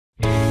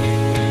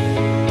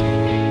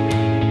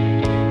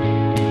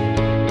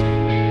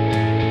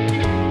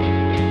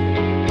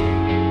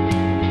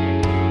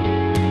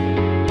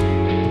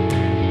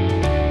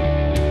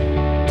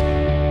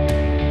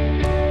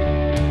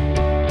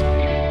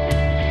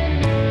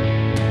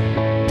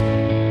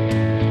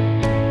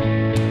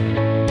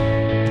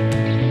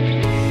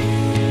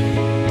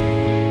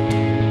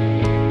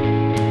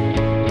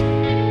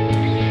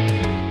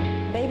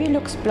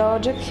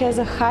project has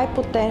a high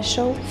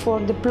potential for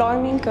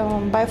deploying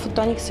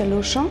biophotonic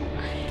solution,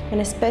 and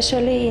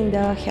especially in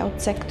the health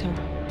sector.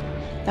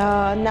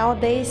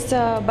 Nowadays,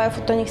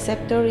 biophotonic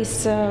sector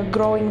is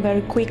growing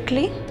very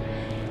quickly,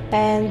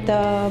 and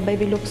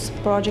BabyLux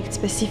project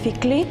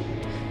specifically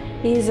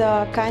is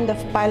a kind of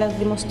pilot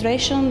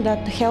demonstration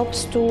that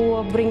helps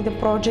to bring the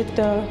project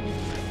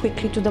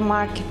quickly to the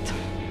market.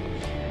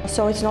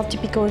 So it's not a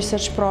typical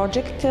research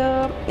project,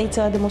 it's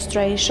a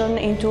demonstration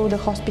into the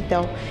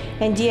hospital,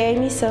 and the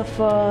aim is of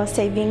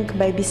saving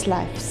babies'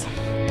 lives.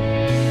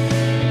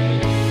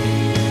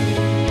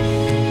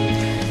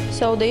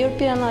 So the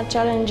European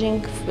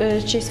challenging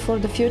for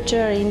the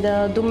future in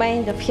the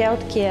domain of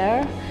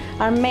healthcare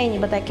are many,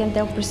 but I can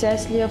tell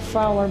precisely of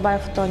our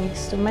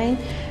biophotonics domain.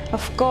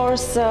 Of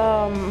course,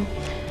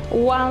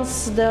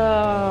 once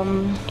the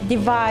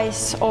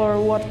device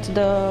or what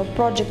the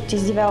project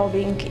is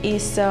developing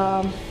is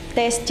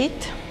tested,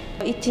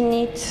 it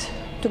needs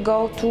to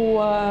go to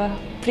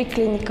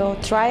preclinical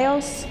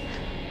trials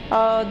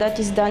that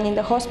is done in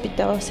the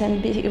hospitals,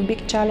 and a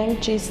big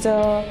challenge is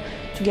to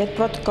get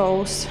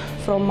protocols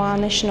from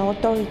national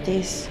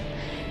authorities.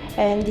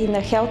 And in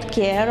the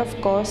healthcare,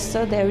 of course,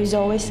 there is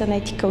always an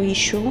ethical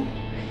issue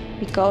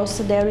because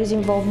there is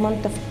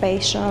involvement of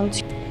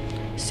patients.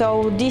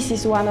 So this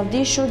is one of the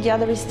issues. The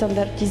other is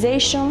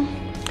standardization.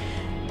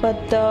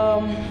 But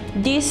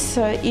these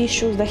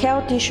issues, the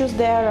health issues,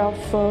 they are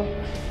of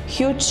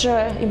huge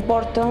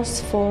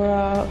importance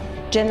for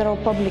general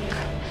public.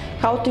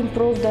 How to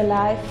improve the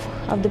life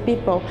of the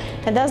people.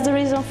 And that's the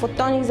reason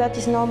photonics, that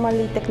is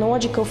normally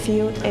technological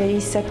field,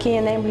 is a key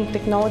enabling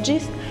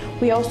technologies.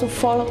 We also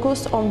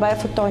focus on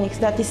biophotonics.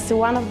 That is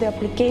one of the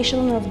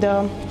applications of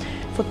the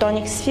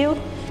photonics field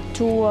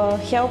to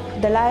help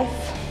the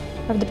life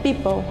of the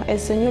people.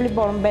 As a newly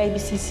born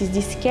babies, this is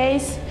this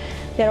case.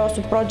 There are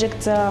also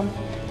projects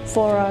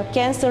for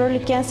cancer, early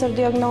cancer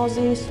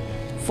diagnosis,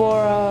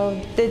 for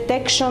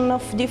detection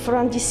of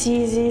different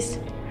diseases,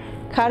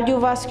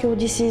 cardiovascular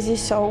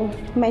diseases, so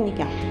many.